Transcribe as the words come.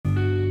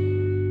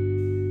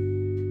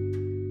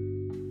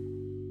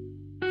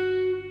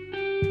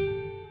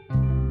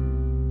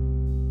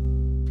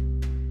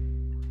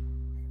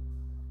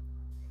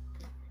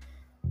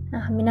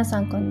皆さ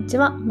んこんにち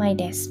は、まい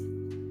です。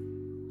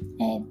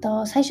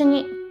最初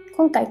に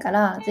今回か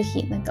らぜ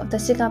ひ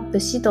私が武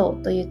士道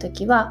という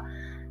時は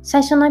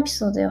最初のエピ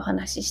ソードでお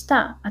話しし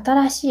た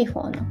新しい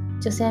方の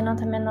女性の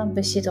ための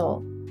武士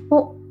道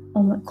を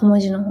小文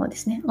字の方で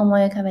すね、思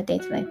い浮かべて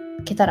いただ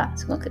けたら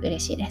すごく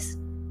嬉しいです。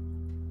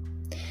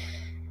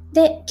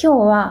で、今日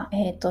は、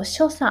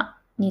所作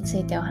につ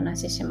いてお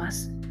話ししま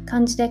す。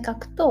漢字で書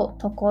くと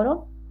とこ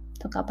ろ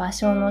とか場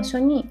所の書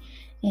に、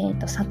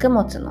作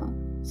物の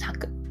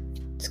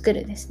作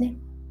るですね。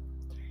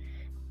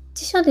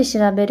辞書で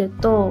調べる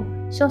と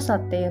所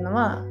作っていうの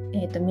は、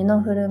身の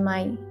振る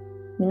舞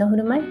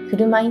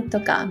い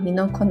とか身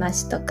のこな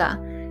しとか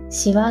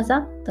仕業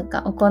と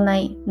か行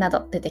いな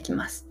ど出てき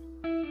ます。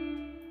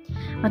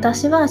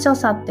私は所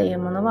作っていう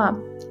ものは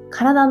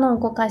体の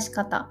動かし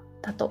方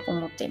だと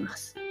思っていま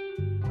す。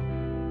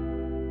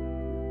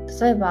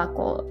例えば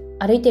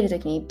歩いている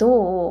時に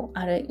どう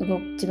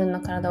自分の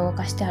体を動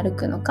かして歩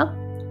くのか、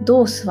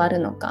どう座る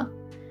のか、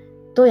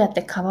どうやっ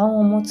てカバン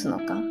を持つの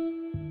か、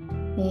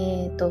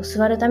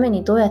座るため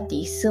にどうやって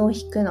椅子を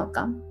引くの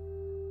か、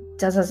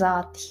ザザザー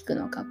って引く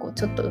のか、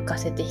ちょっと浮か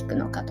せて引く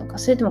のかとか、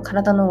それとも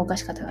体の動か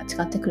し方が違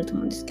ってくると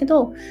思うんですけ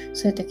ど、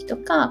そういう時と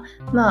か、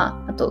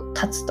あと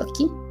立つ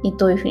時に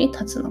どういうふうに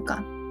立つの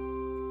か、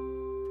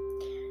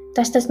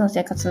私たちの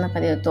生活の中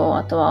で言うと、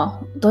あと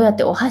はどうやっ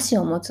てお箸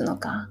を持つの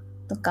か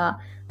とか、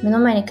目の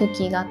前にクッ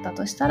キーがあった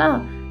とした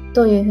ら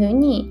どういうふう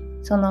に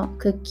その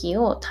クッキ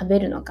ーを食べ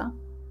るのか、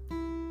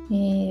ク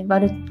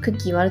ッ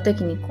キー割ると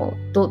きに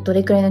ど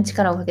れくらいの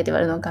力をかけて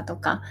割るのかと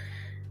か、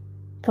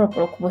ポロ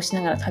ポロこぼし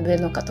ながら食べ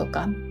るのかと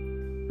か、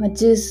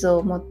ジュース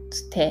を持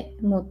つ手、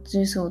ジ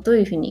ュースをどう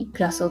いうふうに、グ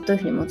ラスをどうい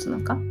うふうに持つの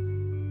か、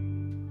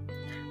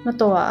あ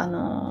とは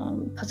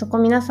パソコ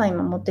ン皆さん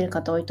今持ってる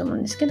方多いと思う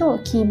んですけど、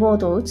キーボー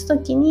ドを打つと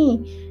き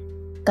に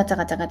ガチャ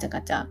ガチャ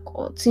力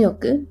強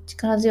く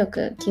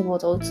キーボー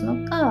ドを打つ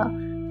のか、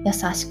優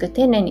しく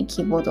丁寧に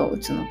キーボードを打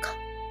つのか、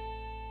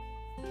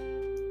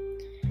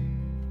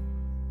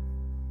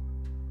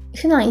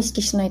普段意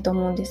識しないと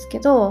思うんですけ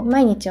ど、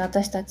毎日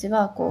私たち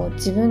は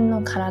自分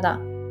の体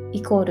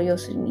イコール要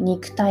するに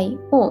肉体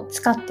を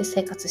使って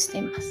生活して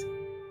います。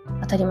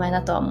当たり前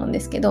だとは思うんで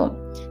すけど、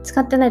使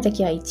ってない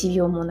時は1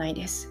秒もない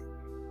です。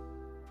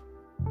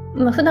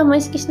普段も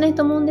意識しない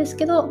と思うんです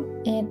けど、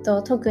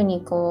特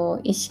に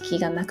意識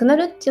がなくな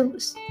るっていう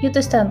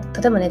としたら、例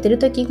えば寝てる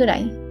時ぐら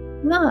い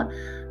は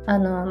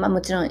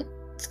もちろん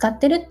使っ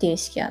てるっていう意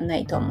識はな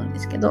いと思うんで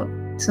すけど、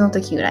その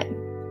時ぐらい。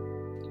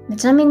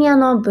ちなみに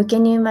武家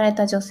に生まれ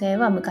た女性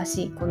は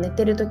昔寝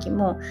てる時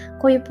も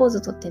こういうポーズ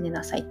とって寝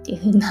なさいっていう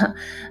風な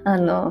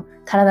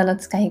体の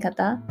使い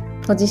方、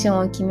ポジション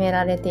を決め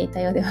られていた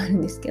ようではある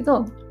んですけ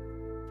ど、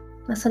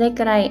それ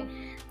くらい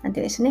なん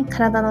てですね、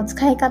体の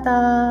使い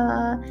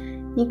方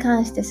に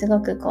関してす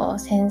ごく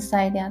繊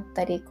細であっ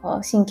たり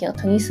神経を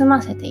研ぎ澄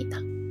ませていた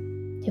と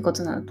いうこ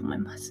となんだと思い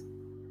ます。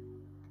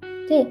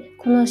で、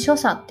この所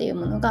作っていう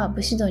ものが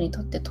武士道にと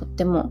ってとっ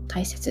ても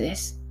大切で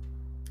す。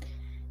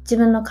自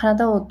分の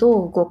体を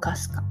どう動か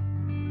すか、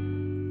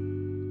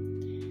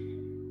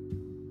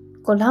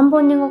乱暴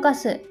に動か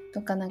す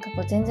とか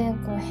全然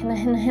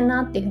へ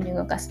なっていう風に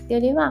動かすってい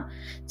うよりは、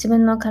自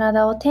分の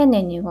体を丁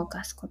寧に動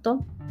かすこ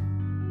と。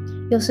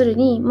要する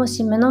に、も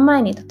し目の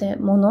前に例え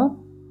ば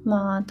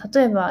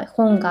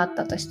本があっ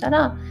たとした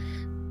ら、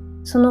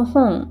その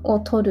本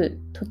を取る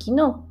時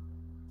の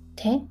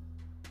手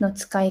の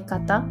使い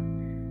方、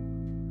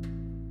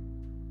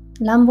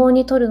乱暴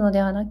に取るの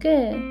ではなく、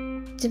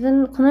こ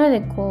の世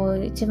で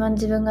一番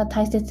自分が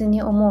大切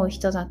に思う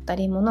人だった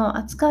りものを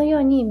扱うよ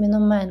うに目の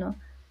前の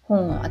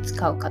本を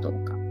扱うかどう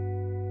か。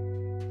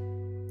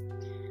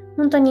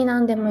本当に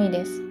何でもいい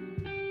です。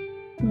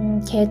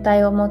携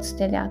帯を持つ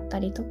手であった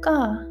りと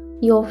か、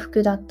洋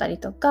服だったり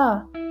と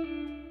か、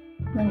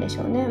なんでし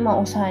ょうね。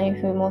お財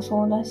布も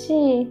そうだ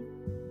し、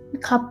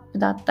カップ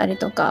だったり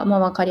とか、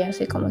分かりや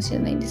すいかもしれ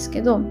ないんです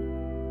けど、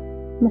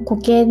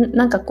固形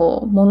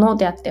物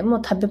であって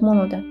も、食べ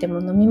物であって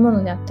も、飲み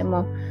物であって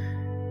も、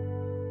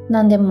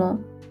何でも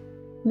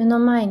今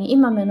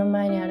目の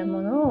前にある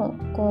ものを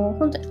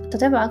本当に、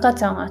例えば赤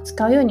ちゃんを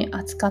扱うように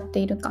扱って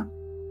いるか、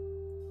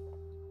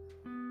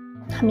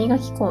歯磨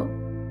き粉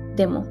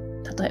でも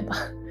例えば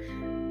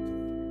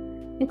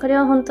これ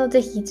は本当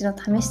ぜひ一度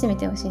試してみ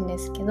てほしいんで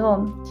すけ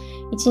ど、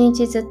一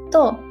日ずっ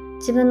と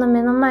自分の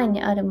目の前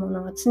にあるも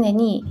のは常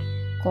に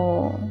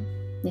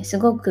す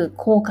ごく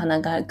高価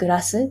なワ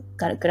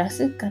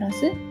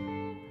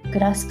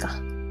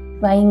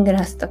イング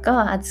ラスとか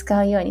を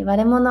扱うように、割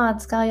れ物を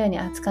扱うように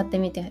扱って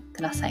みて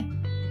ください。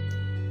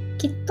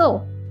きっ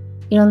と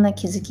いろんな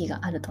気づきが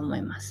あると思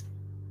います。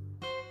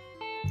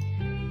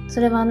そ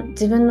れは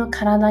自分の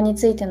体に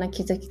ついての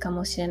気づきか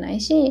もしれな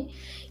いし、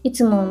い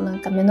つも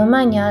目の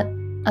前にあ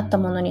った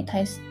ものに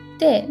対し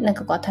て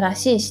新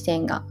しい視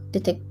点が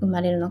生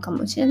まれるのか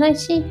もしれない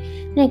し、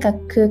何か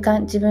自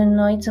分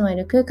のいつもい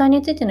る空間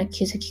についての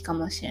気づきか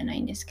もしれな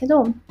いんですけ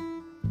ど、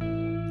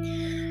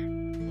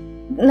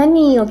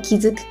何を気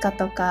づくか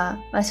とか、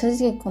正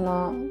直こ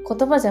の言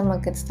葉じゃうま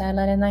く伝え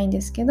られないんで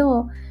すけ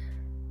ど、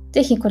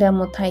ぜひこれは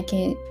もう体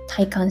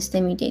感し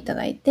てみていた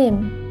だいて、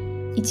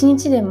一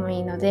日でもい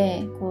いの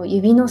で、こう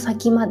指の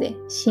先まで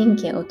神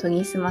経を研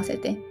ぎ澄ませ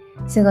て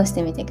過ごし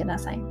てみてくだ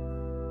さい。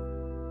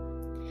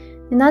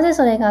でなぜ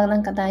それが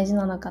大事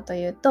なのかと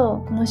いう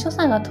と、この所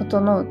作が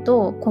整う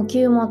と呼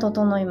吸も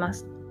整いま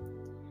す。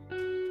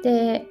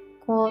で、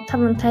多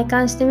分体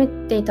感してみ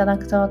ていただ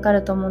くと分か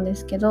ると思うんで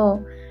すけど、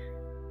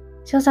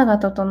所作が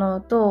整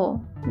う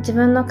と自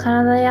分の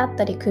体であっ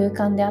たり空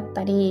間であっ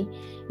たり、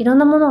いろん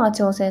なものが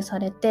調整さ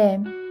れて、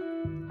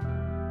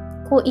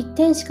一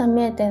点しか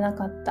見えてな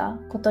かった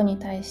ことに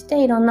対し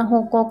ていろんな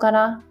方向か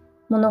ら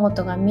物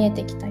事が見え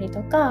てきたり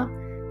とか、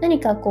何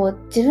か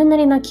自分な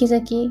りの気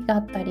づきがあ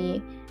った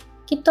り、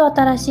きっと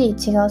新しい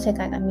違う世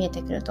界が見え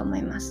てくると思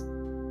います。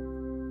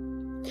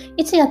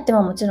いつやって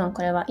ももちろん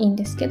これはいいん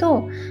ですけ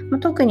ど、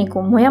特に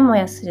モヤモ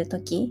ヤすると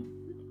き、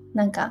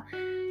なんか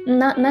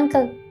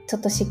ちょ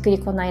っとしっくり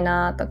こない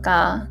なと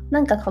か、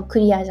ク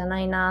リアじゃな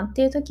いなっ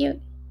ていうとき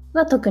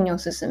は特にお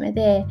すすめ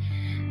で、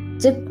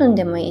10分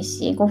でもいい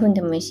し、5分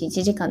でもいいし、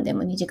1時間で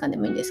も2時間で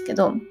もいいんですけ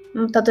ど、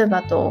例え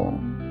ばカ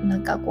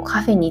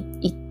フェに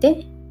行っ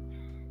て、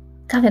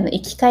カフェの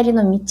行き帰り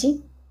の道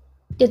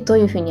でどう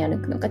いう風に歩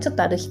くのか、ちょっ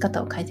と歩き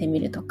方を変えてみ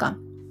るとか、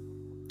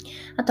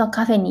あとは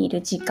カフェにい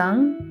る時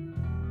間、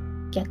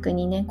逆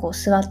にね、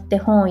座って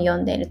本を読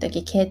んでいると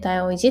き、携帯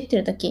をいじってい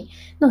るとき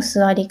の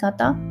座り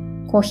方、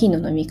コーヒー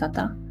の飲み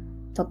方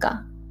と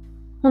か、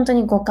本当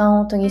に五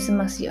感を研ぎ澄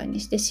ますように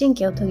して、神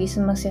経を研ぎ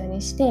澄ますよう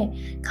にして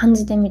感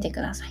じてみて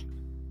ください。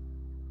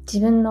自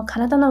分の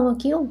体の動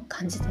きを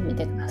感じてみ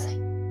てください。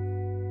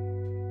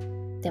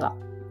では、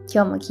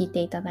今日も聞いて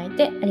いただい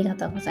てありが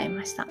とうござい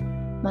ました。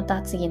ま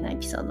た次のエ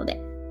ピソード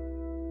で。